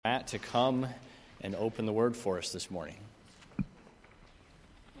to come and open the Word for us this morning.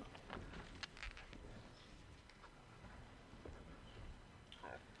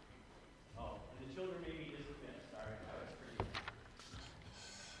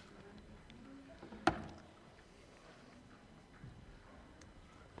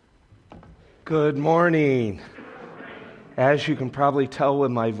 Good morning. As you can probably tell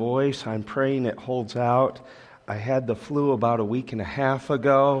with my voice, I'm praying it holds out. I had the flu about a week and a half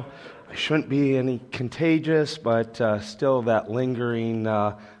ago. I shouldn't be any contagious, but still that lingering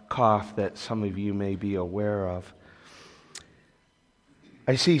cough that some of you may be aware of.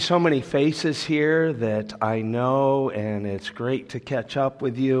 I see so many faces here that I know, and it's great to catch up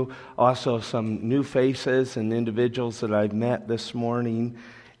with you. Also some new faces and individuals that I've met this morning.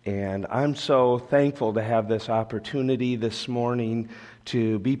 And I'm so thankful to have this opportunity this morning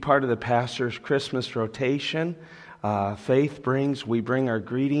to be part of the pastor's Christmas rotation. We bring our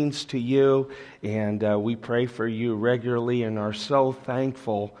greetings to you, and we pray for you regularly and are so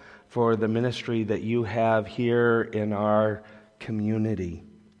thankful for the ministry that you have here in our community.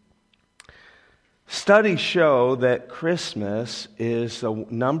 Studies show that Christmas is the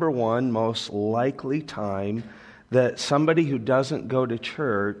number one most likely time that somebody who doesn't go to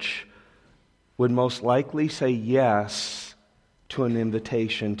church would most likely say yes to an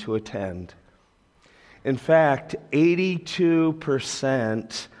invitation to attend. In fact,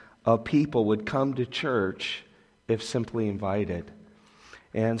 82% of people would come to church if simply invited.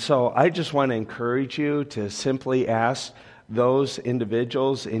 And so I just want to encourage you to simply ask those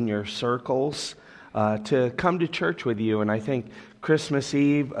individuals in your circles to come to church with you. And I think Christmas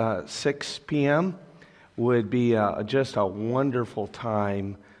Eve, 6 p.m., would be just a wonderful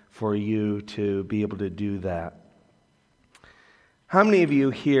time for you to be able to do that. How many of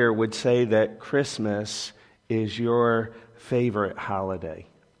you here would say that Christmas is your favorite holiday?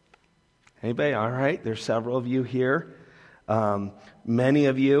 Anybody? All right, there's several of you here. Many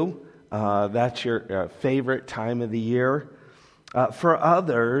of you, that's your favorite time of the year. For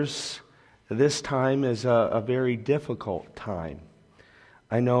others, this time is a very difficult time.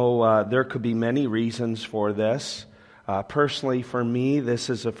 I know there could be many reasons for this. Personally, for me, this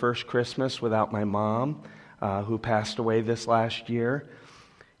is the first Christmas without my mom, who passed away this last year.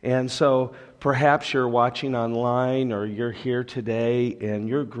 And so perhaps you're watching online or you're here today and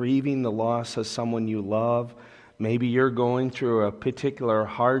you're grieving the loss of someone you love. Maybe you're going through a particular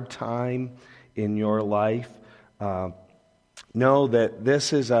hard time in your life. Know that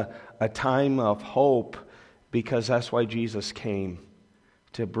this is a time of hope, because that's why Jesus came,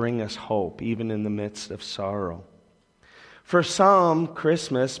 to bring us hope, even in the midst of sorrow. For some,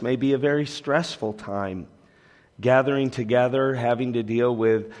 Christmas may be a very stressful time. Gathering together, having to deal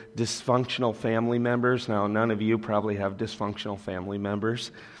with dysfunctional family members. Now, none of you probably have dysfunctional family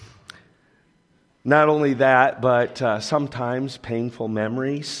members. Not only that, but sometimes painful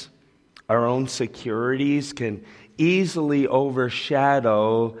memories. Our own securities can easily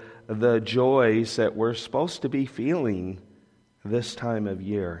overshadow the joys that we're supposed to be feeling this time of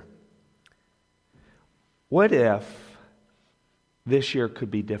year. What if this year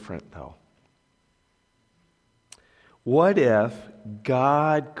could be different, though? What if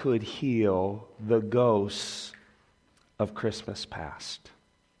God could heal the ghosts of Christmas past?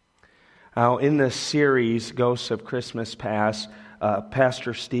 Now, in this series, Ghosts of Christmas Past,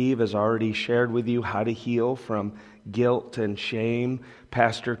 Pastor Steve has already shared with you how to heal from guilt and shame.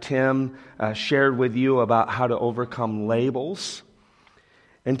 Pastor Tim shared with you about how to overcome labels.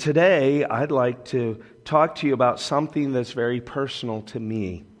 And today, I'd like to talk to you about something that's very personal to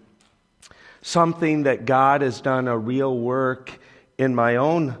me. Something that God has done a real work in my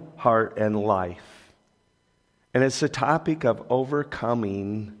own heart and life. And it's the topic of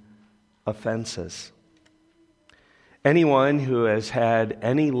overcoming offenses. Anyone who has had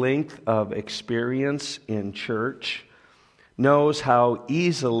any length of experience in church knows how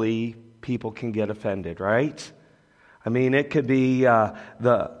easily people can get offended, right? I mean, it could be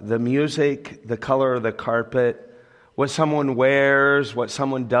the music, the color of the carpet, what someone wears, what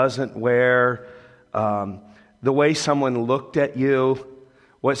someone doesn't wear, the way someone looked at you,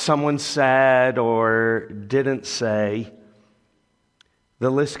 what someone said or didn't say. The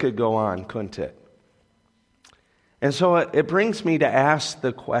list could go on, couldn't it? And so it brings me to ask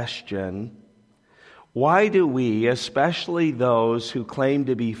the question, why do we, especially those who claim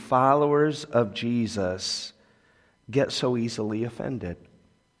to be followers of Jesus, get so easily offended?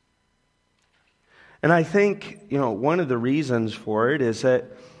 And I think, one of the reasons for it is that,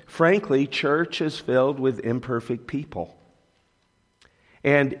 frankly, church is filled with imperfect people.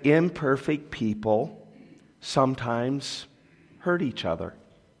 And imperfect people sometimes hurt each other.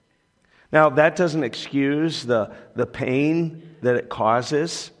 Now, that doesn't excuse the pain that it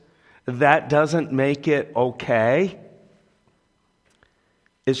causes. That doesn't make it okay.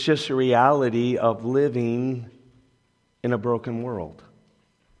 It's just a reality of living in a broken world.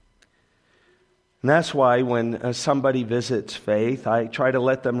 And that's why when somebody visits faith, I try to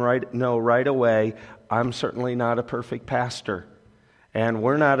let them know right away, I'm certainly not a perfect pastor. And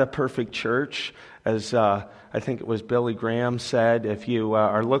we're not a perfect church. As I think it was Billy Graham said, if you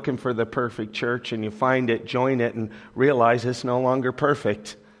are looking for the perfect church and you find it, join it and realize it's no longer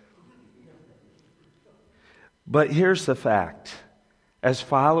perfect. But here's the fact. As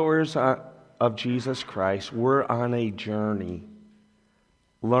followers of Jesus Christ, we're on a journey,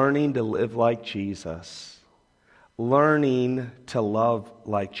 learning to live like Jesus, learning to love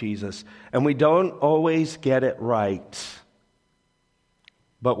like Jesus. And we don't always get it right,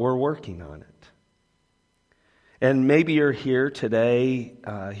 but we're working on it. And maybe you're here today,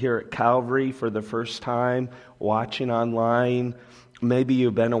 here at Calvary for the first time, watching online. Maybe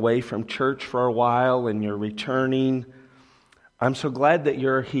you've been away from church for a while and you're returning. I'm so glad that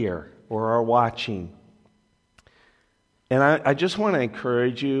you're here or are watching. And I just want to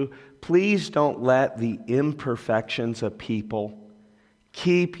encourage you, please don't let the imperfections of people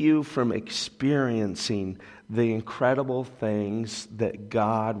keep you from experiencing the incredible things that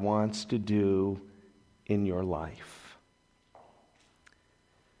God wants to do in your life.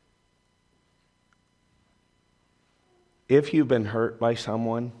 If you've been hurt by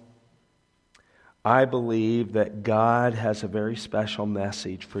someone, I believe that God has a very special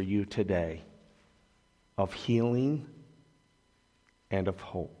message for you today of healing and of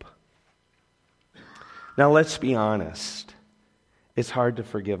hope. Now, let's be honest. It's hard to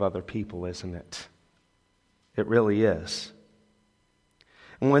forgive other people, isn't it? It really is.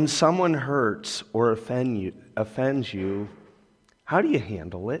 And when someone hurts or offends you, how do you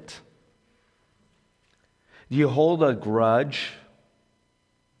handle it? Do you hold a grudge?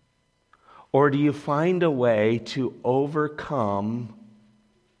 Or do you find a way to overcome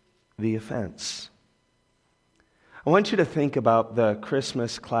the offense? I want you to think about the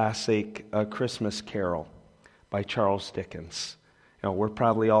Christmas classic, A Christmas Carol by Charles Dickens. We're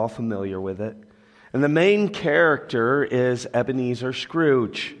probably all familiar with it. And the main character is Ebenezer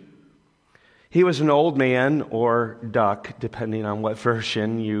Scrooge. He was an old man, or duck, depending on what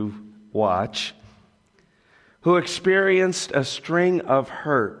version you watch, who experienced a string of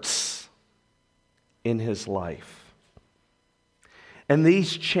hurts in his life. And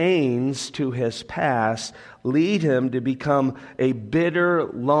these chains to his past lead him to become a bitter,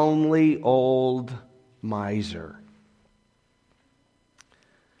 lonely old miser.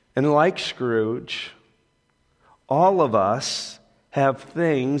 And like Scrooge, all of us have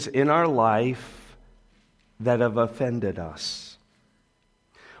things in our life that have offended us.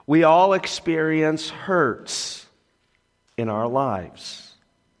 We all experience hurts in our lives.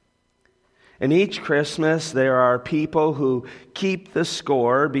 And each Christmas, there are people who keep the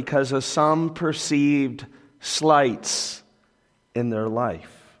score because of some perceived slights in their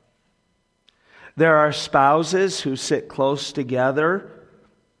life. There are spouses who sit close together,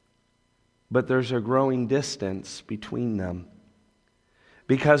 but there's a growing distance between them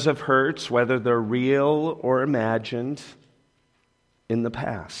because of hurts, whether they're real or imagined, in the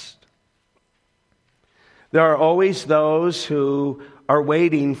past. There are always those who are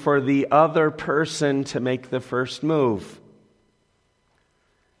waiting for the other person to make the first move.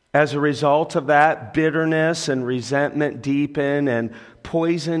 As a result of that, bitterness and resentment deepen, and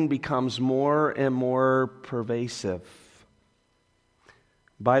poison becomes more and more pervasive.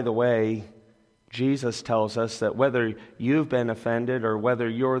 By the way, Jesus tells us that whether you've been offended or whether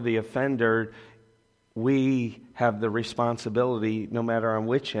you're the offender, we have the responsibility, no matter on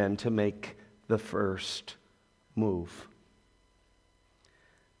which end, to make the first move.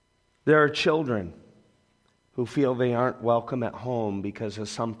 There are children who feel they aren't welcome at home because of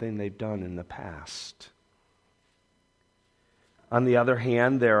something they've done in the past. On the other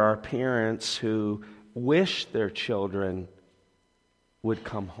hand, there are parents who wish their children would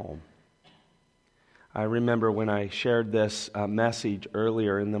come home. I remember when I shared this message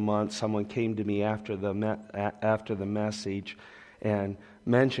earlier in the month, someone came to me after the message and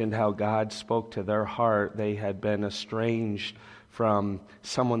mentioned how God spoke to their heart. They had been estranged from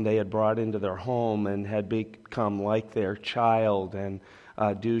someone they had brought into their home and had become like their child. And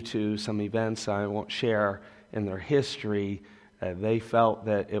due to some events I won't share in their history, they felt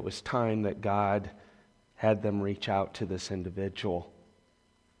that it was time that God had them reach out to this individual.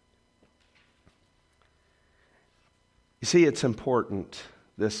 You see, it's important,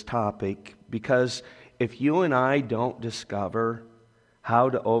 this topic, because if you and I don't discover how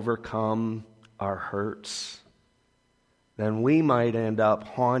to overcome our hurts, then we might end up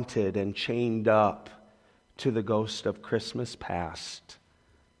haunted and chained up to the ghost of Christmas past,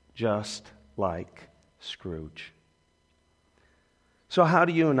 just like Scrooge. So how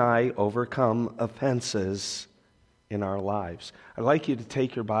do you and I overcome offenses in our lives? I'd like you to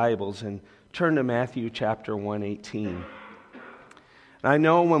take your Bibles and turn to Matthew chapter 1:18. I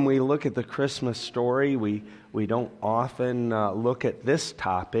know when we look at the Christmas story, we don't often look at this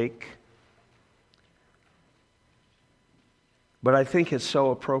topic, but I think it's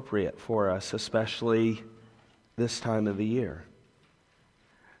so appropriate for us, especially this time of the year.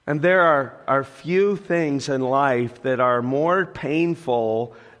 And there are few things in life that are more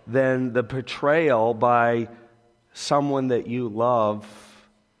painful than the betrayal by someone that you love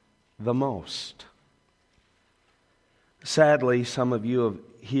the most. Sadly, some of you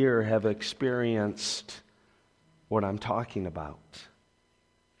here have experienced what I'm talking about.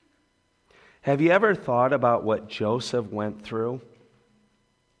 Have you ever thought about what Joseph went through?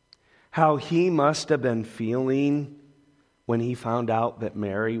 How he must have been feeling when he found out that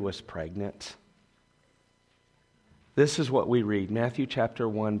Mary was pregnant? This is what we read, Matthew chapter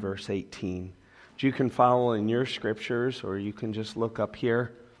 1, verse 18. You can follow in your scriptures, or you can just look up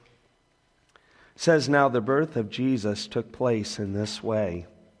here. It says, "Now the birth of Jesus took place in this way.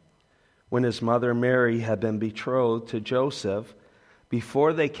 When his mother Mary had been betrothed to Joseph,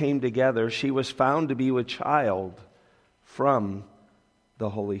 before they came together, she was found to be with child from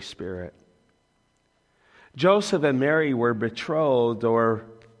the Holy Spirit." Joseph and Mary were betrothed, or,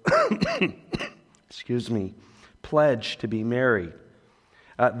 pledged to be married.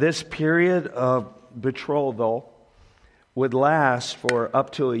 This period of betrothal would last for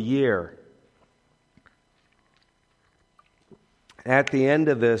up to a year. At the end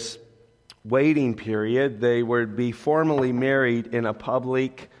of this waiting period, they would be formally married in a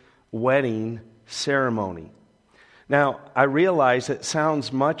public wedding ceremony. Now, I realize it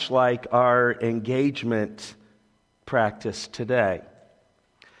sounds much like our engagement practice today.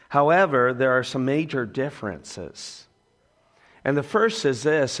 However, there are some major differences. And the first is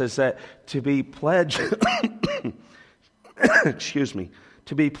this, is that to be pledged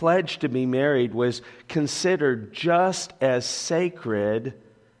to be pledged to be married was considered just as sacred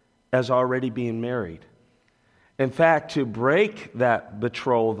as already being married. In fact, to break that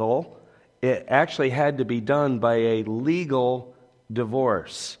betrothal, it actually had to be done by a legal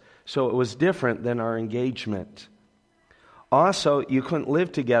divorce. So it was different than our engagement. Also, you couldn't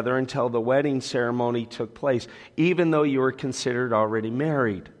live together until the wedding ceremony took place, even though you were considered already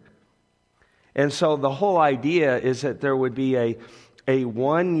married. And so the whole idea is that there would be a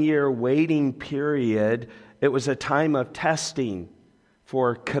 1-year waiting period. It was a time of testing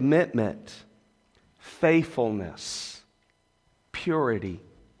for commitment, faithfulness, purity.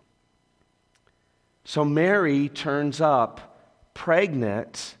 So Mary turns up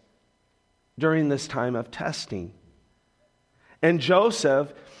pregnant during this time of testing. And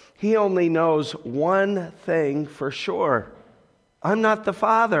Joseph, he only knows one thing for sure. I'm not the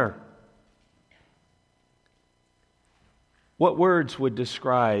father. What words would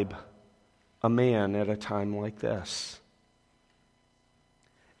describe a man at a time like this?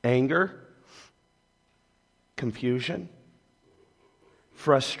 Anger, confusion,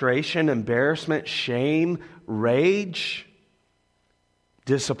 frustration, embarrassment, shame, rage,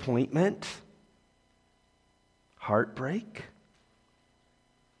 disappointment, heartbreak.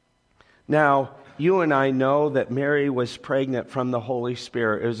 Now, you and I know that Mary was pregnant from the Holy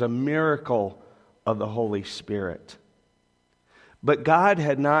Spirit. It was a miracle of the Holy Spirit. But God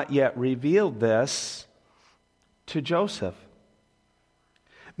had not yet revealed this to Joseph.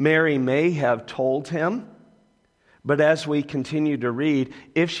 Mary may have told him, but as we continue to read,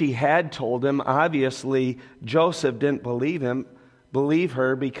 if she had told him, obviously Joseph didn't believe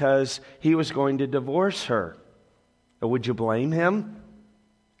her because he was going to divorce her. Would you blame him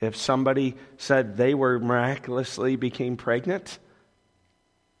if somebody said they were miraculously became pregnant?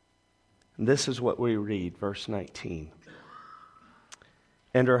 And this is what we read, verse 19.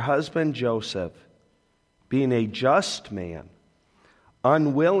 "And her husband Joseph, being a just man,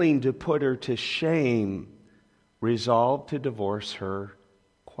 unwilling to put her to shame, resolved to divorce her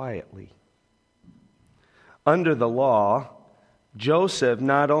quietly." Under the law, Joseph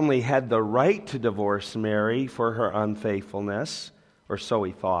not only had the right to divorce Mary for her unfaithfulness, or so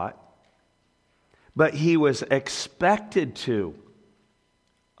he thought, but he was expected to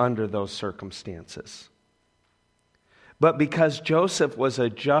under those circumstances. But because Joseph was a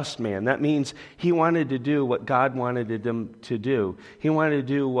just man, that means he wanted to do what God wanted him to do. He wanted to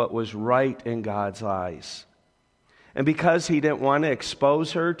do what was right in God's eyes. And because he didn't want to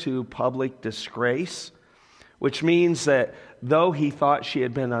expose her to public disgrace, which means that though he thought she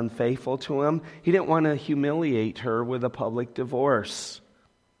had been unfaithful to him, he didn't want to humiliate her with a public divorce.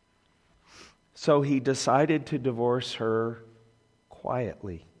 So he decided to divorce her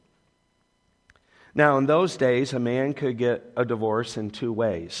quietly. Now, in those days, a man could get a divorce in two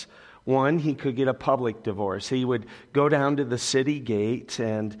ways. One, he could get a public divorce. He would go down to the city gate,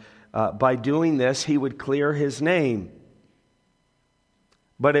 and by doing this, he would clear his name.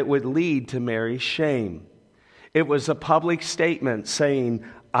 But it would lead to Mary's shame. It was a public statement saying,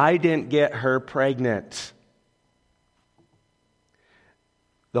 I didn't get her pregnant.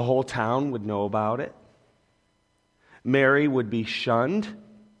 The whole town would know about it. Mary would be shunned,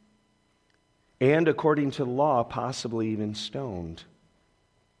 and according to the law, possibly even stoned.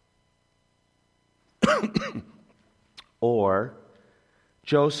 Or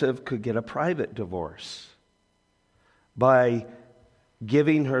Joseph could get a private divorce by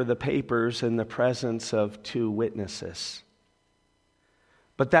giving her the papers in the presence of two witnesses.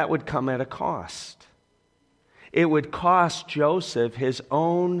 But that would come at a cost. It would cost Joseph his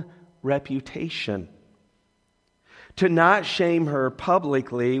own reputation. To not shame her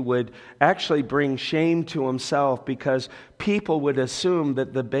publicly would actually bring shame to himself, because people would assume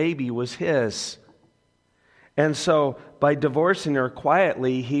that the baby was his. And so by divorcing her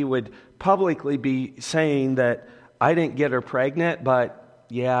quietly, he would publicly be saying that I didn't get her pregnant, but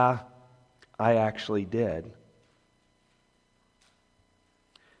yeah, I actually did.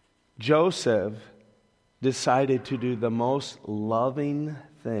 Joseph decided to do the most loving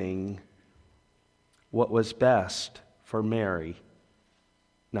thing, what was best for Mary,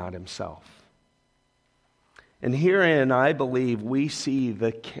 not himself. And herein, I believe, we see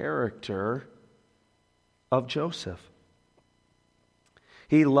the character of Joseph.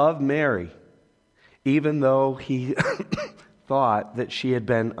 He loved Mary, even though he thought that she had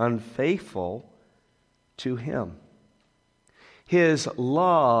been unfaithful to him. His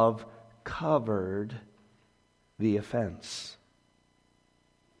love covered the offense.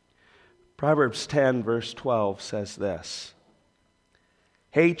 Proverbs 10 verse 12 says this: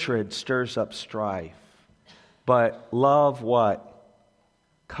 hatred stirs up strife, but love what?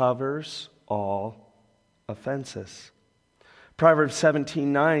 Covers all offenses. Proverbs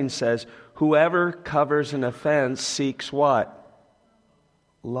 17:9 says, whoever covers an offense seeks what?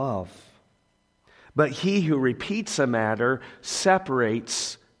 Love. But he who repeats a matter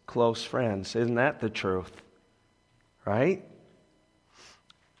separates close friends. Isn't that the truth? Right?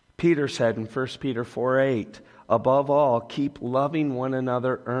 Peter said in 1 Peter 4:8, above all, keep loving one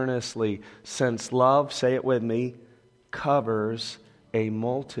another earnestly, since love, say it with me, covers a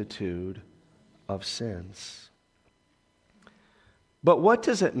multitude of sins. But what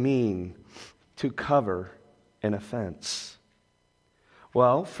does it mean to cover an offense?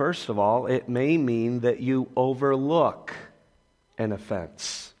 Well, first of all, it may mean that you overlook an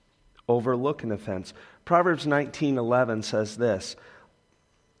offense. Overlook an offense. Proverbs 19:11 says this: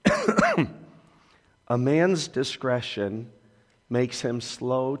 a man's discretion makes him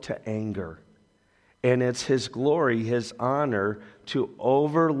slow to anger, and it's his glory, his honor, to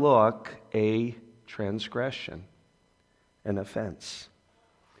overlook a transgression, an offense.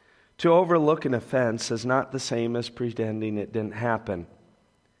 To overlook an offense is not the same as pretending it didn't happen.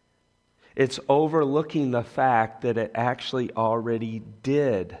 It's overlooking the fact that it actually already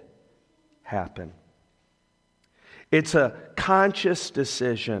did happen. It's a conscious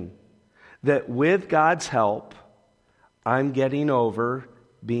decision that with God's help, I'm getting over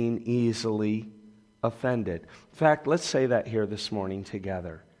being easily offended. In fact, let's say that here this morning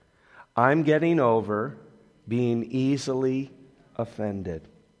together. I'm getting over being easily offended.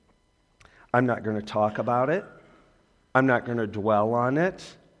 I'm not going to talk about it. I'm not going to dwell on it.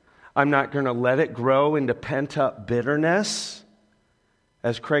 I'm not going to let it grow into pent-up bitterness.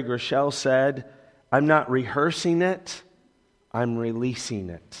 As Craig Rochelle said, I'm not rehearsing it, I'm releasing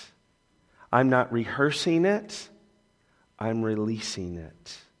it. I'm not rehearsing it, I'm releasing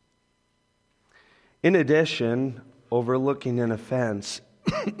it. In addition, overlooking an offense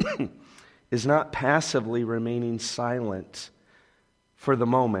is not passively remaining silent for the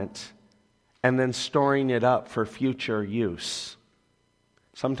moment and then storing it up for future use.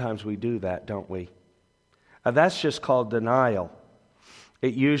 Sometimes we do that, don't we? That's just called denial.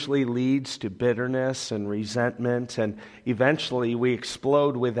 It usually leads to bitterness and resentment, and eventually we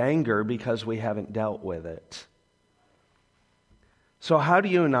explode with anger because we haven't dealt with it. So how do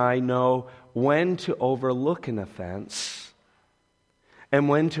you and I know when to overlook an offense and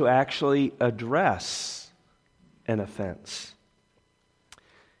when to actually address an offense?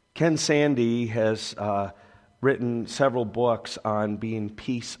 Ken Sande has written several books on being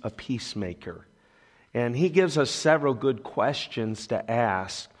a peacemaker. And he gives us several good questions to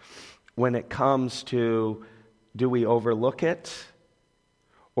ask when it comes to, do we overlook it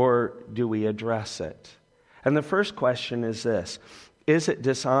or do we address it? And the first question is this: is it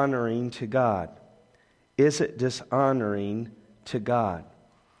dishonoring to God? Is it dishonoring to God?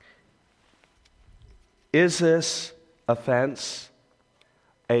 Is this offense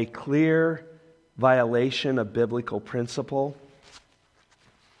a clear violation of biblical principle?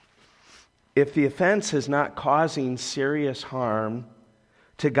 If the offense is not causing serious harm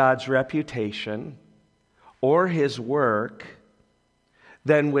to God's reputation or His work,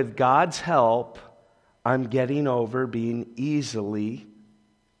 then with God's help, I'm getting over being easily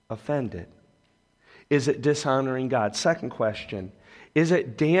offended. Is it dishonoring God? Second question, is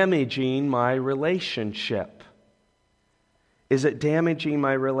it damaging my relationship? Is it damaging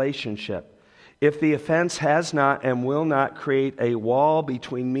my relationship? If the offense has not and will not create a wall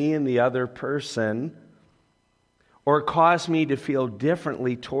between me and the other person, or cause me to feel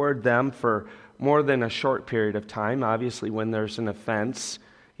differently toward them for more than a short period of time, obviously when there's an offense,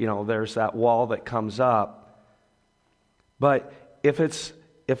 there's that wall that comes up. But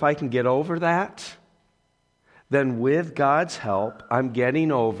if I can get over that, then with God's help, I'm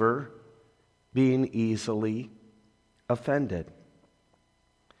getting over being easily offended.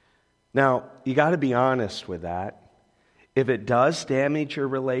 Now, you got to be honest with that. If it does damage your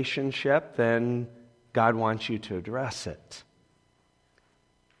relationship, then God wants you to address it.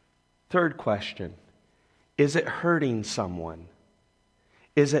 Third question, is it hurting someone?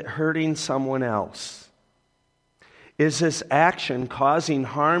 Is it hurting someone else? Is this action causing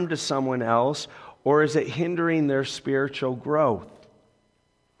harm to someone else, or is it hindering their spiritual growth?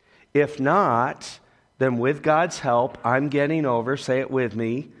 If not, then with God's help, I'm getting over, say it with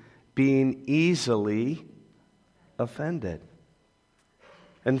me, being easily offended.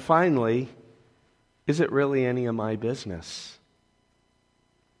 And finally, is it really any of my business?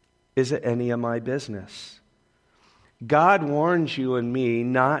 Is it any of my business? God warns you and me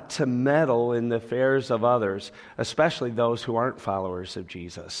not to meddle in the affairs of others, especially those who aren't followers of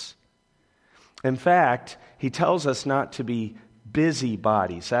Jesus. In fact, He tells us not to be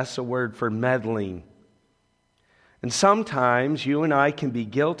busybodies. That's the word for meddling. And sometimes you and I can be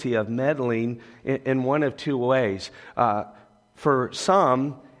guilty of meddling in one of two ways. For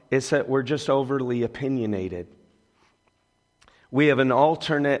some, it's that we're just overly opinionated. We have an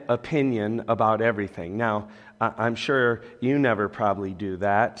alternate opinion about everything. Now, I'm sure you never probably do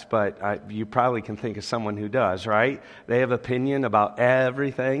that, but you probably can think of someone who does, right? They have opinion about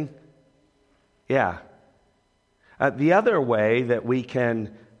everything. Yeah. The other way that we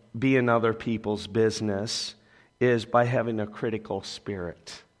can be in other people's business is by having a critical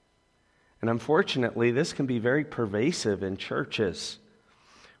spirit. And unfortunately, this can be very pervasive in churches,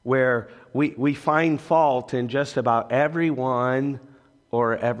 where we find fault in just about everyone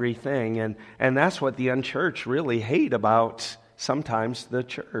or everything. And that's what the unchurched really hate about sometimes the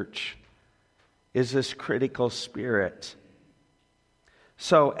church, is this critical spirit.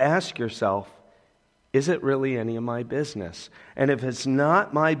 So ask yourself, is it really any of my business? And if it's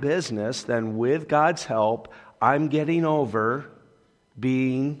not my business, then with God's help, I'm getting over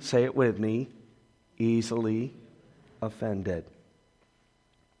being, say it with me, easily offended.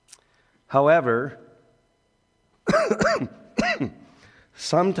 However,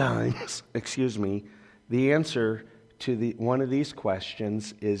 sometimes, the answer to one of these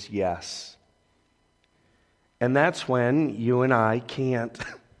questions is yes. And that's when you and I can't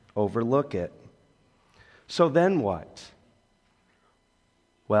overlook it. So then what?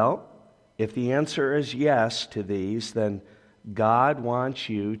 Well, if the answer is yes to these, then God wants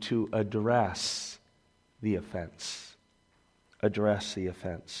you to address the offense. Address the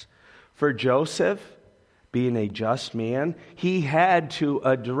offense. For Joseph, being a just man, he had to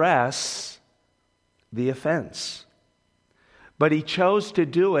address the offense. But he chose to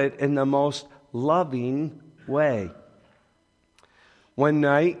do it in the most loving way. One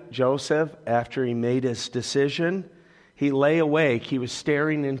night, Joseph, after he made his decision, he lay awake. He was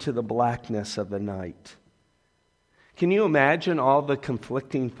staring into the blackness of the night. Can you imagine all the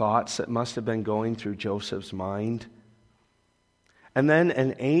conflicting thoughts that must have been going through Joseph's mind? And then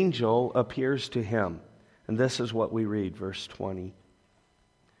an angel appears to him. And this is what we read, verse 20.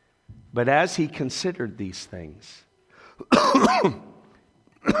 But as he considered these things,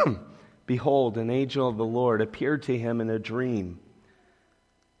 behold, an angel of the Lord appeared to him in a dream,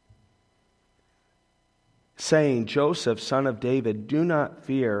 saying, Joseph, son of David, do not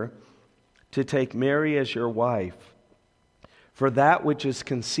fear to take Mary as your wife, for that which is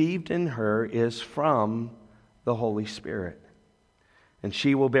conceived in her is from the Holy Spirit. And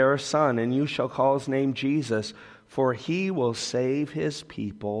she will bear a son, and you shall call his name Jesus, for he will save his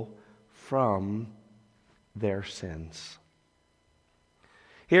people from their sins.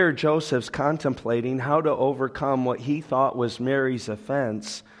 Here, Joseph's contemplating how to overcome what he thought was Mary's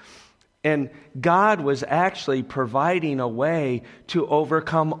offense. And God was actually providing a way to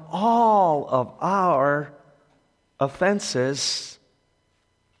overcome all of our offenses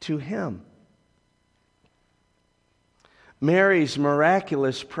to him. Mary's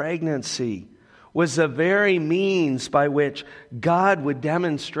miraculous pregnancy was the very means by which God would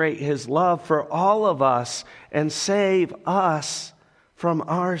demonstrate his love for all of us and save us from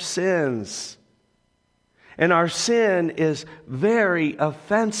our sins. And our sin is very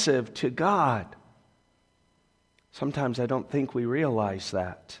offensive to God. Sometimes I don't think we realize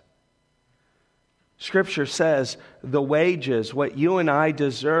that. Scripture says the wages, what you and I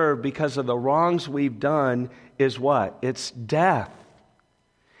deserve because of the wrongs we've done, is what? It's death.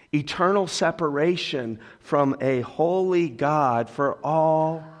 Eternal separation from a holy God for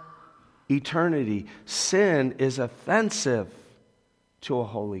all eternity. Sin is offensive to a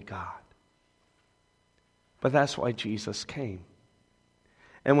holy God. But that's why Jesus came.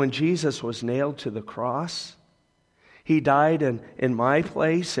 And when Jesus was nailed to the cross, he died in my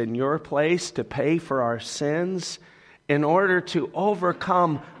place, in your place, to pay for our sins in order to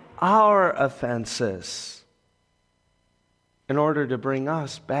overcome our offenses, in order to bring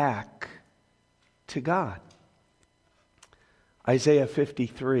us back to God. Isaiah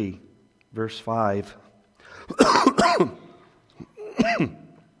 53, verse 5.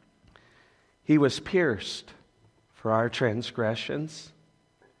 He was pierced for our transgressions.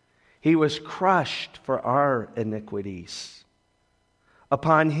 He was crushed for our iniquities.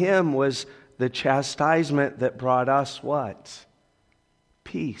 Upon him was the chastisement that brought us what?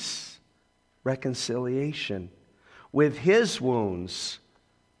 Peace, reconciliation. With his wounds,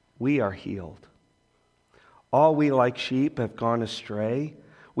 we are healed. All we like sheep have gone astray.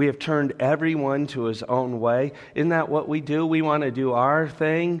 We have turned everyone to his own way. Isn't that what we do? We want to do our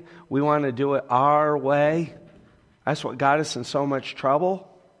thing. We want to do it our way. That's what got us in so much trouble.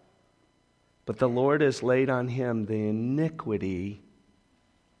 But the Lord has laid on him the iniquity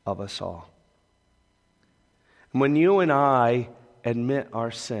of us all. And when you and I admit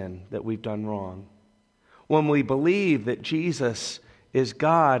our sin, that we've done wrong, when we believe that Jesus is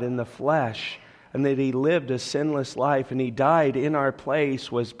God in the flesh, and that he lived a sinless life, and he died in our place,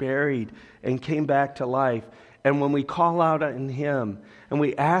 was buried, and came back to life, and when we call out on him, and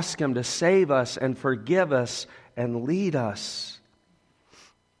we ask him to save us and forgive us and lead us,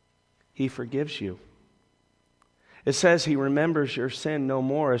 he forgives you. It says he remembers your sin no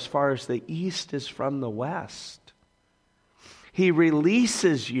more, as far as the east is from the west. He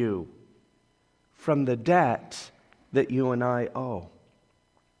releases you from the debt that you and I owe.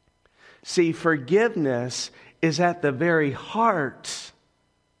 See, forgiveness is at the very heart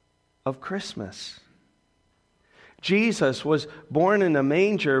of Christmas. Jesus was born in a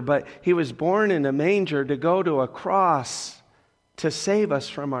manger, but he was born in a manger to go to a cross to save us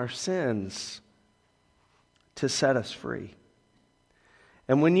from our sins, to set us free.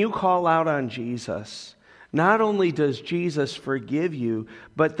 And when you call out on Jesus, not only does Jesus forgive you,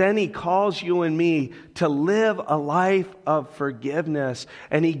 but then he calls you and me to live a life of forgiveness.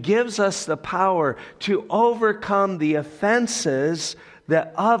 And he gives us the power to overcome the offenses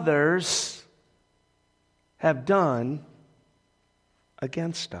that others have done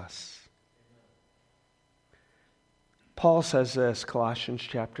against us. Paul says this, Colossians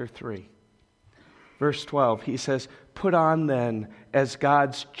chapter 3, verse 12. He says, "Put on then as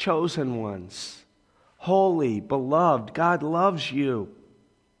God's chosen ones, holy, beloved." God loves you.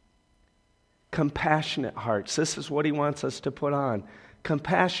 Compassionate hearts. This is what he wants us to put on.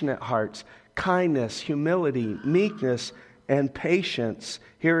 Compassionate hearts, kindness, humility, meekness, and patience.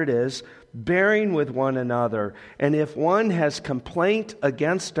 Here it is. Bearing with one another. And if one has complaint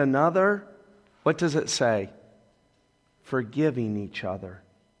against another, what does it say? Forgiving each other.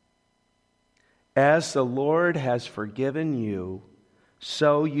 As the Lord has forgiven you,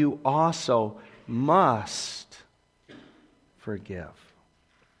 so you also must forgive.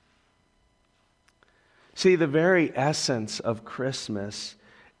 See, the very essence of Christmas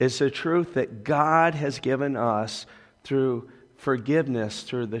is the truth that God has given us through forgiveness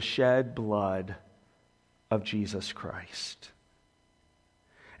through the shed blood of Jesus Christ.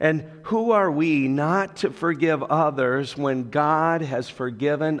 And who are we not to forgive others when God has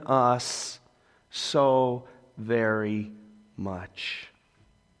forgiven us so very much?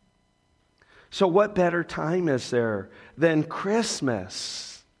 So what better time is there than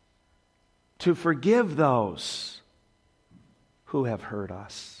Christmas to forgive those who have hurt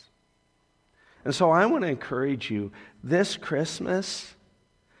us. And so I want to encourage you this Christmas,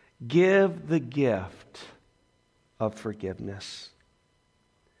 give the gift of forgiveness.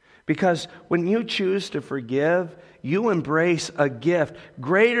 Because when you choose to forgive, you embrace a gift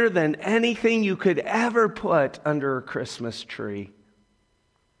greater than anything you could ever put under a Christmas tree.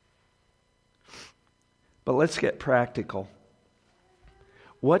 But let's get practical.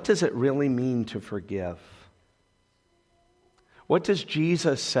 What does it really mean to forgive? What does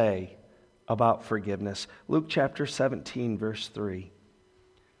Jesus say about forgiveness? Luke chapter 17, verse 3.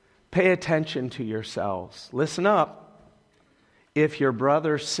 Pay attention to yourselves. Listen up. If your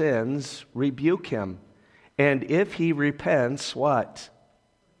brother sins, rebuke him. And if he repents, what?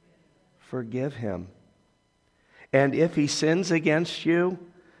 Forgive him. And if he sins against you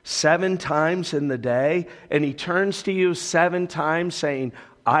 7 times in the day, and he turns to you 7 times saying,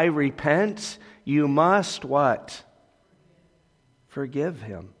 I repent, you must what? Forgive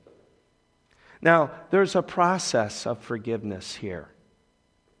him. Now, there's a process of forgiveness here.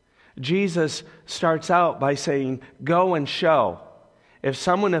 Jesus starts out by saying, go and show. If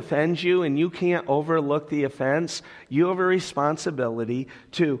someone offends you and you can't overlook the offense, you have a responsibility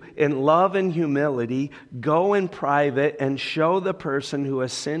to, in love and humility, go in private and show the person who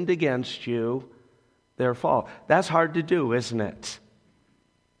has sinned against you their fault. That's hard to do, isn't it?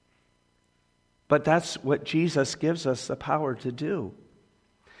 But that's what Jesus gives us the power to do.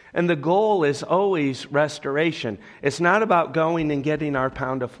 And the goal is always restoration. It's not about going and getting our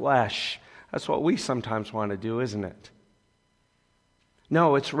pound of flesh. That's what we sometimes want to do, isn't it?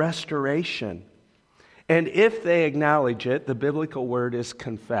 No, it's restoration. And if they acknowledge it, the biblical word is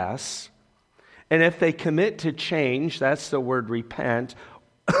confess. And if they commit to change, that's the word repent.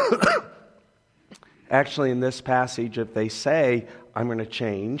 Actually, in this passage, if they say, I'm going to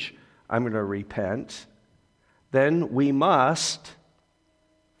change, I'm going to repent, then we must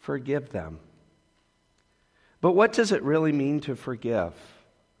forgive them. But what does it really mean to forgive?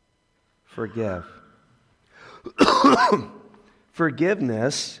 Forgive.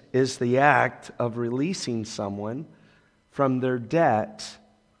 Forgiveness is the act of releasing someone from their debt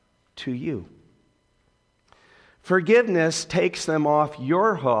to you. Forgiveness takes them off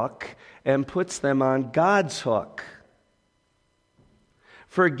your hook and puts them on God's hook.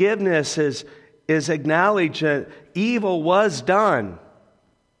 Forgiveness is acknowledging that evil was done,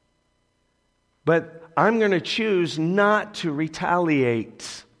 but I'm going to choose not to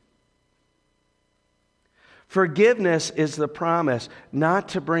retaliate. Forgiveness is the promise not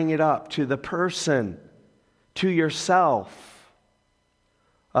to bring it up to the person, to yourself,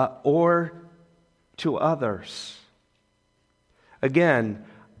 or to others. Again,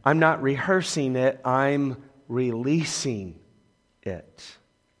 I'm not rehearsing it, I'm releasing it.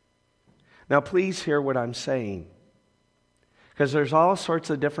 Now, please hear what I'm saying, because there's all sorts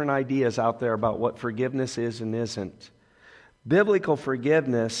of different ideas out there about what forgiveness is and isn't. Biblical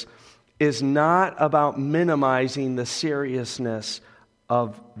forgiveness is not about minimizing the seriousness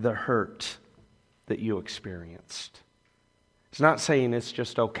of the hurt that you experienced. It's not saying it's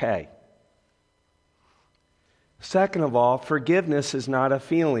just okay. Second of all, forgiveness is not a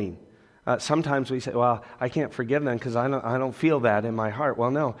feeling. Sometimes we say, well, I can't forgive them because I don't feel that in my heart.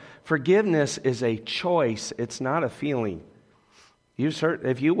 Well, no. Forgiveness is a choice. It's not a feeling.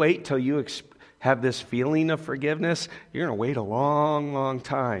 If you wait till you have this feeling of forgiveness, you're going to wait a long, long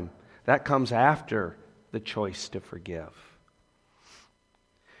time. That comes after the choice to forgive.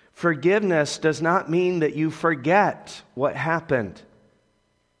 Forgiveness does not mean that you forget what happened.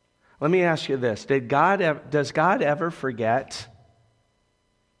 Let me ask you this. Does God ever forget?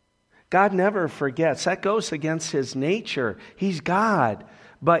 God never forgets. That goes against His nature. He's God,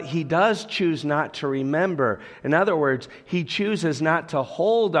 but He does choose not to remember. In other words, He chooses not to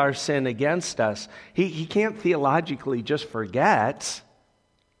hold our sin against us. He can't theologically just forget.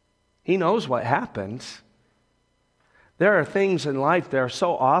 He knows what happened. There are things in life that are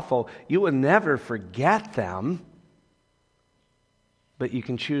so awful, you will never forget them, but you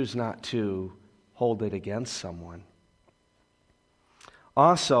can choose not to hold it against someone.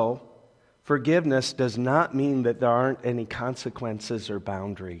 Also, forgiveness does not mean that there aren't any consequences or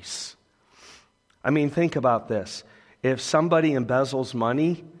boundaries. I mean, think about this. If somebody embezzles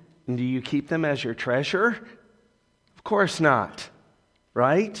money, do you keep them as your treasure? Of course not,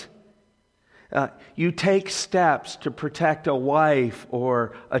 right? You take steps to protect a wife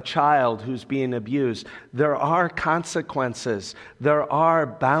or a child who's being abused. There are consequences. There are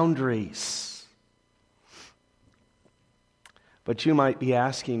boundaries. But you might be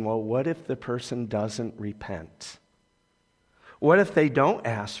asking, well, what if the person doesn't repent? What if they don't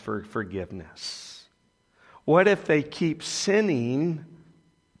ask for forgiveness? What if they keep sinning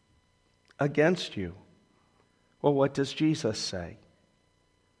against you? Well, what does Jesus say?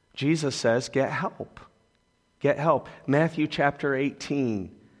 Jesus says, get help. Get help. Matthew chapter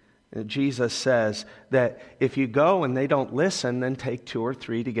 18, Jesus says that if you go and they don't listen, then take 2 or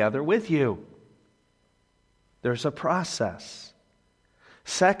 3 together with you. There's a process.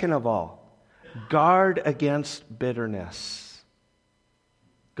 Second of all, guard against bitterness.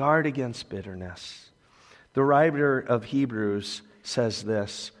 Guard against bitterness. The writer of Hebrews says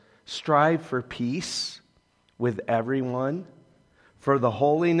this, strive for peace with everyone, for the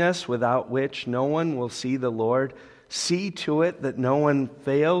holiness without which no one will see the Lord. See to it that no one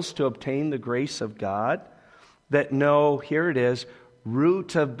fails to obtain the grace of God, that no, here it is,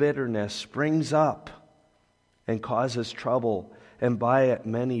 root of bitterness springs up and causes trouble, and by it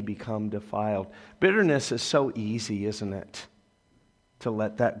many become defiled. Bitterness is so easy, isn't it, to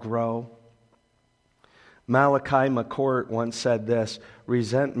let that grow? Malachi McCourt once said this,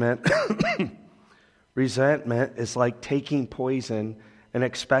 resentment is like taking poison and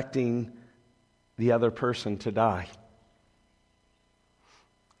expecting the other person to die.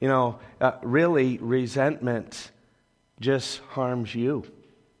 You know, really, resentment just harms you.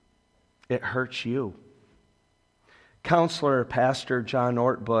 It hurts you. Counselor Pastor John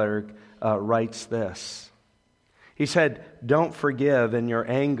Ortberg writes this. He said, don't forgive and your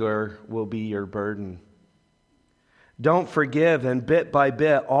anger will be your burden. Don't forgive and bit by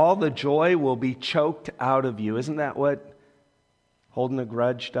bit all the joy will be choked out of you. Isn't that what holding a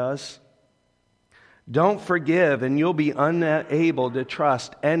grudge does? Don't forgive and you'll be unable to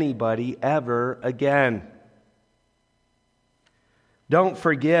trust anybody ever again. Don't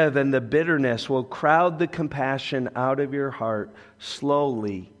forgive and the bitterness will crowd the compassion out of your heart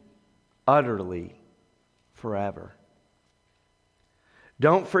slowly, utterly, forever.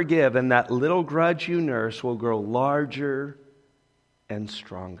 Don't forgive and that little grudge you nurse will grow larger and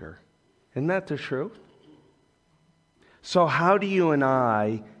stronger. Isn't that the truth? So how do you and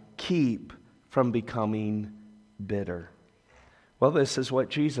I keep from becoming bitter? Well, this is what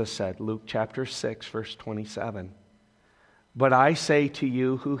Jesus said, Luke chapter 6, verse 27. But I say to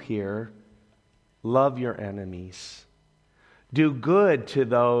you who hear, love your enemies. Do good to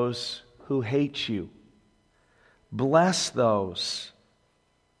those who hate you. Bless those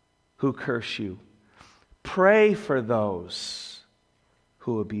who curse you. Pray for those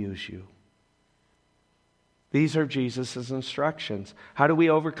who abuse you. These are Jesus' instructions. How do we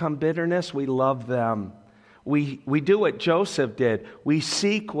overcome bitterness? We love them. We do what Joseph did. We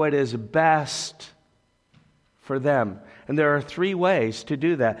seek what is best for them. And there are 3 ways to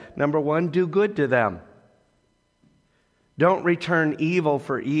do that. Number 1, do good to them. Don't return evil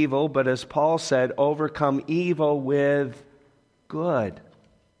for evil, but as Paul said, overcome evil with good.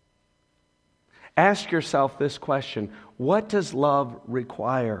 Ask yourself this question: what does love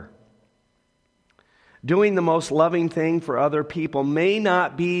require? Doing the most loving thing for other people may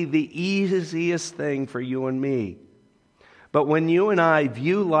not be the easiest thing for you and me. But when you and I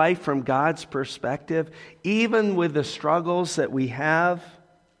view life from God's perspective, even with the struggles that we have,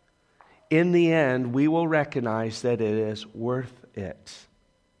 in the end, we will recognize that it is worth it.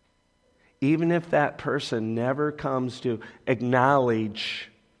 Even if that person never comes to acknowledge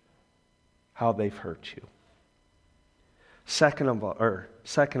how they've hurt you. Second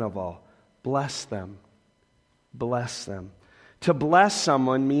of all, bless them. Bless them. To bless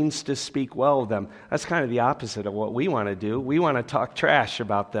someone means to speak well of them. That's kind of the opposite of what we want to do. We want to talk trash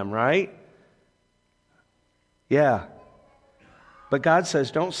about them, right? Yeah. But God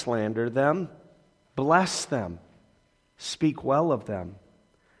says, don't slander them. Bless them. Speak well of them.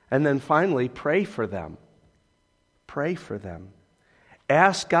 And then finally, pray for them. Pray for them.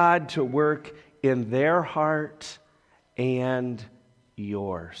 Ask God to work in their heart and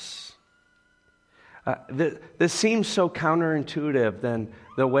yours. This seems so counterintuitive than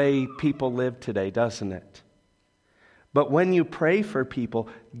the way people live today, doesn't it? But when you pray for people,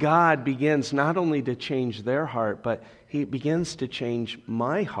 God begins not only to change their heart, but He begins to change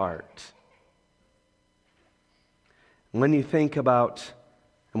my heart. When you think about,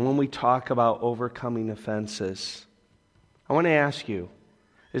 and when we talk about overcoming offenses, I want to ask you,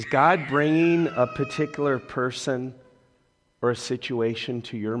 is God bringing a particular person or a situation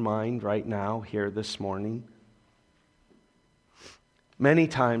to your mind right now, here this morning? Many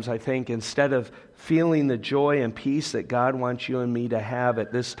times, I think, instead of feeling the joy and peace that God wants you and me to have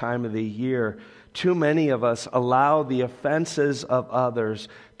at this time of the year, too many of us allow the offenses of others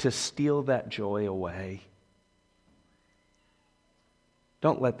to steal that joy away.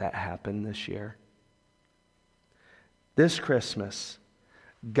 Don't let that happen this year. This Christmas,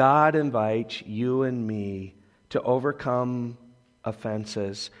 God invites you and me to overcome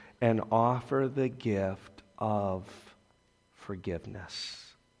offenses and offer the gift of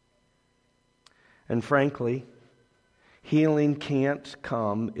forgiveness. And frankly, healing can't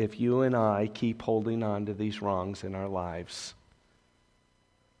come if you and I keep holding on to these wrongs in our lives.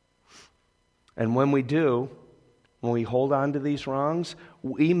 And when we do, when we hold on to these wrongs,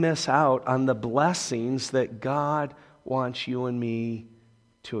 we miss out on the blessings that God wants you and me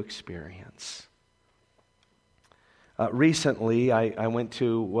to experience. Recently, I went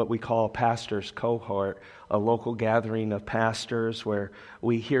to what we call a pastor's cohort, a local gathering of pastors where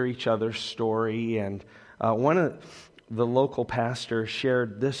we hear each other's story. And one of the local pastors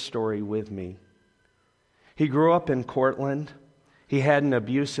shared this story with me. He grew up in Cortland. He had an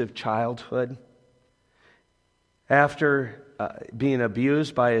abusive childhood. After being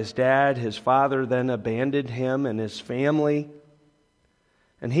abused by his dad, his father then abandoned him and his family.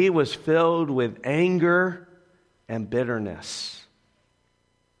 And he was filled with anger and bitterness.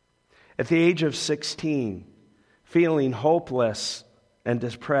 At the age of 16, feeling hopeless and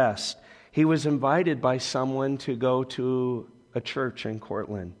depressed, he was invited by someone to go to a church in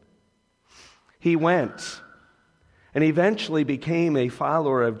Cortland. He went and eventually became a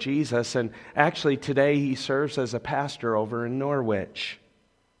follower of Jesus, and actually today he serves as a pastor over in Norwich.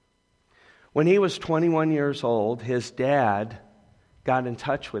 When he was 21 years old, his dad got in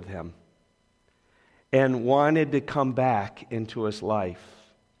touch with him and wanted to come back into his life.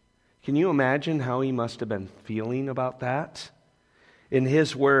 Can you imagine how he must have been feeling about that? In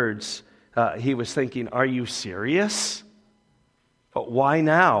his words, he was thinking, "Are you serious? Why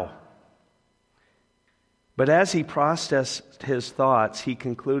now?" But as he processed his thoughts, he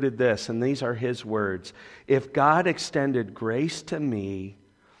concluded this, and these are his words: "If God extended grace to me,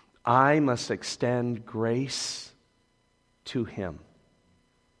 I must extend grace to him."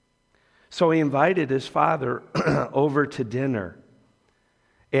 So he invited his father over to dinner.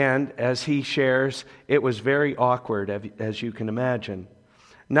 And as he shares, it was very awkward, as you can imagine.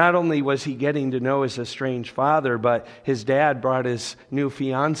 Not only was he getting to know his estranged father, but his dad brought his new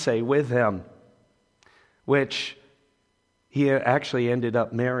fiancée with him, which he actually ended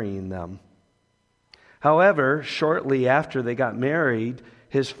up marrying them. However, shortly after they got married,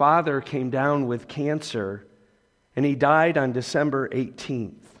 his father came down with cancer, and he died on December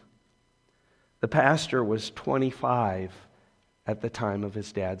 18th. The pastor was 25 at the time of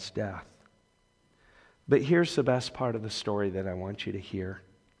his dad's death. But here's the best part of the story that I want you to hear.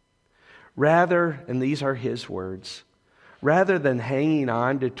 Rather, and these are his words, rather than hanging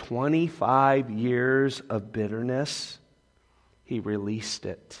on to 25 years of bitterness, he released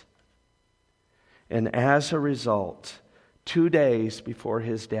it. And as a result, 2 days before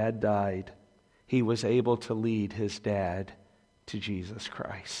his dad died, he was able to lead his dad to Jesus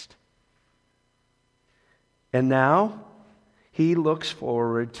Christ. And now, he looks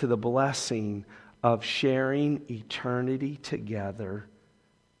forward to the blessing of sharing eternity together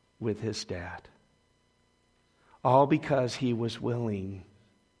with his dad. All because he was willing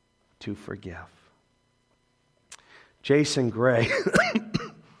to forgive. Jason Gray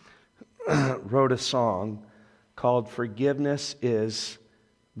wrote a song called "Forgiveness is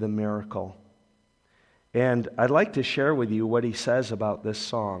the Miracle." And I'd like to share with you what he says about this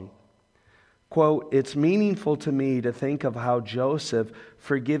song. Quote, "It's meaningful to me to think of how Joseph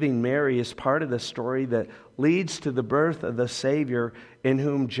forgiving Mary is part of the story that leads to the birth of the Savior, in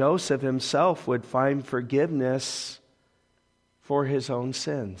whom Joseph himself would find forgiveness for his own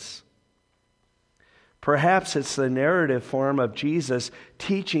sins. Perhaps it's the narrative form of Jesus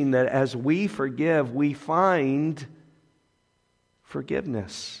teaching that as we forgive, we find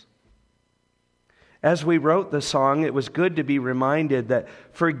forgiveness." As we wrote the song, it was good to be reminded that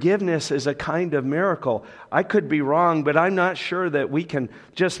forgiveness is a kind of miracle. I could be wrong, but I'm not sure that we can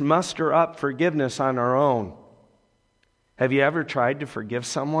just muster up forgiveness on our own. Have you ever tried to forgive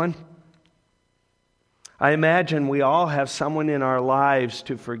someone? I imagine we all have someone in our lives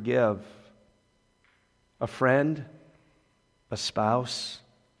to forgive. A friend, a spouse,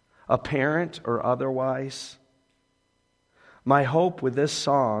 a parent, or otherwise. My hope with this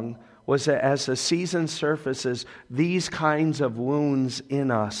song was that as the season surfaces these kinds of wounds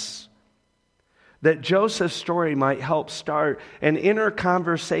in us, that Joseph's story might help start an inner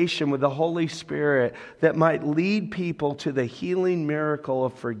conversation with the Holy Spirit that might lead people to the healing miracle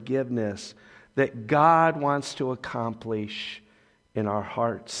of forgiveness that God wants to accomplish in our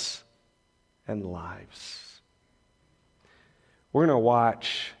hearts and lives. We're going to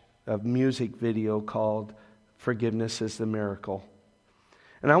watch a music video called "Forgiveness is the Miracle."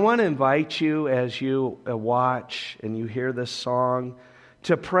 And I want to invite you as you watch and you hear this song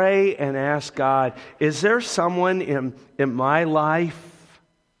to pray and ask God, is there someone in my life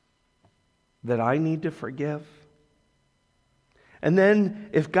that I need to forgive? And then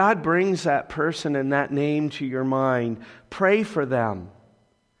if God brings that person and that name to your mind, pray for them.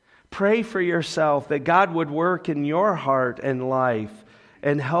 Pray for yourself that God would work in your heart and life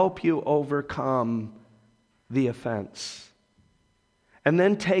and help you overcome the offense. And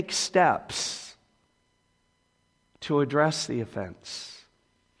then take steps to address the offense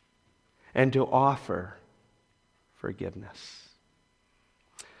and to offer forgiveness.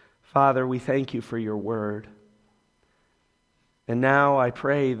 Father, we thank you for your word. And now I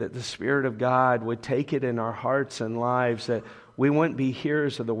pray that the Spirit of God would take it in our hearts and lives, that we wouldn't be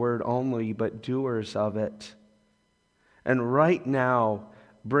hearers of the word only, but doers of it. And right now,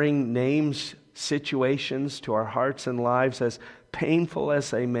 bring names, situations to our hearts and lives, as painful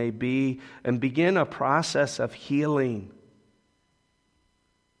as they may be, and begin a process of healing.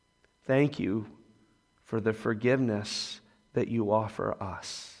 Thank you for the forgiveness that you offer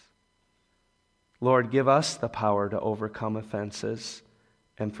us. Lord, give us the power to overcome offenses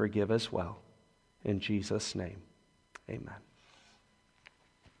and forgive as well. In Jesus' name, amen.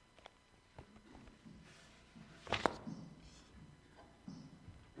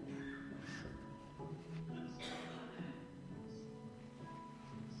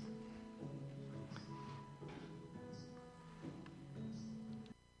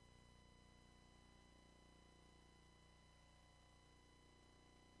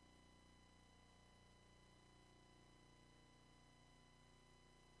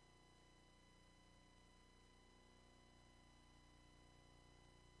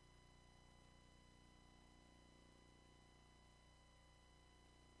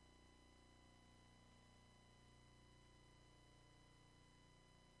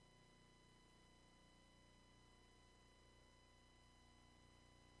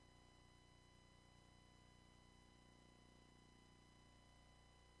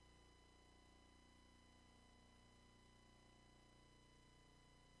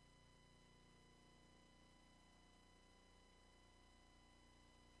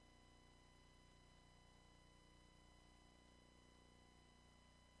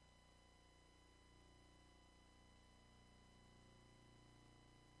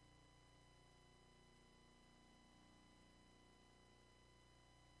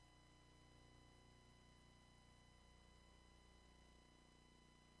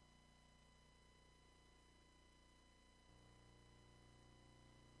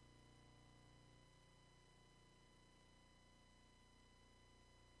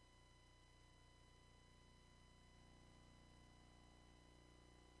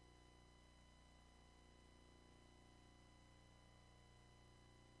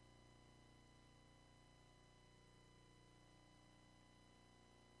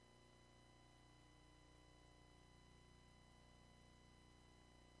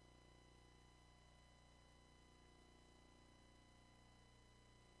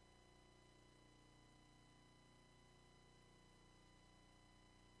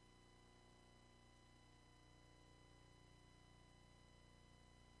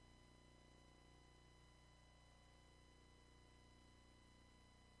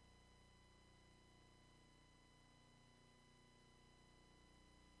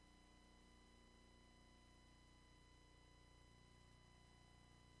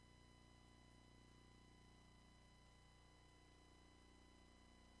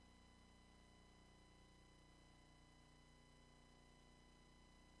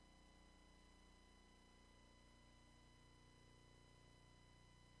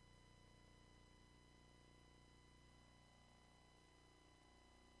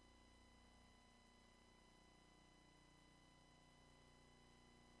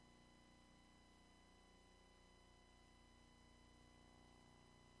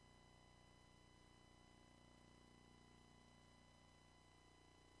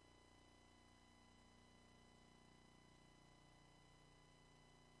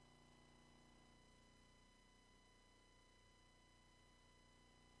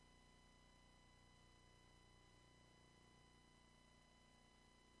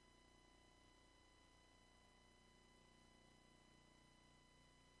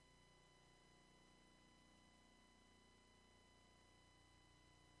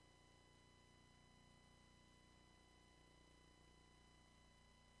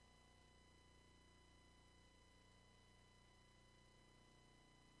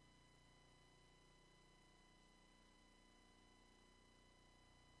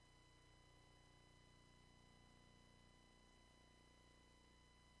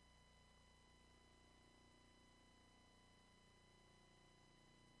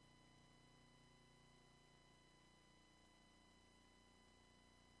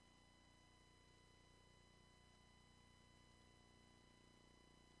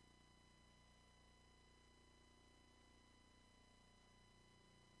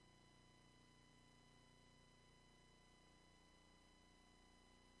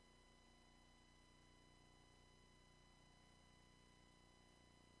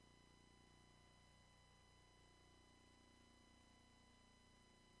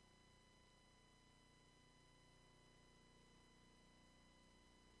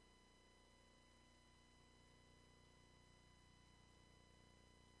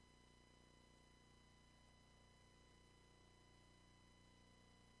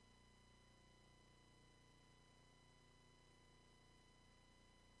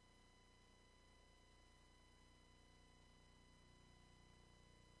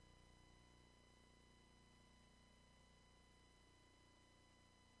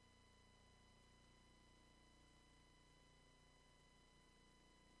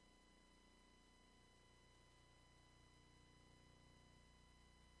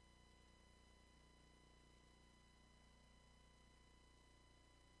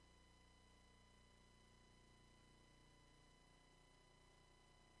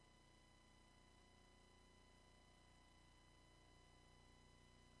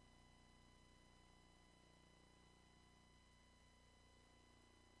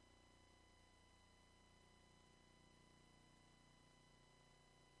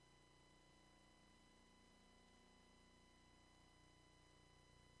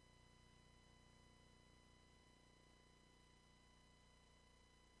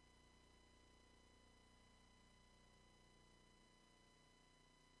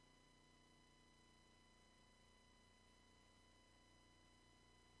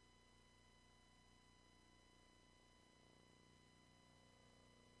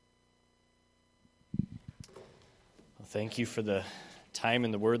 Thank you for the time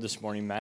in the Word this morning, Matt.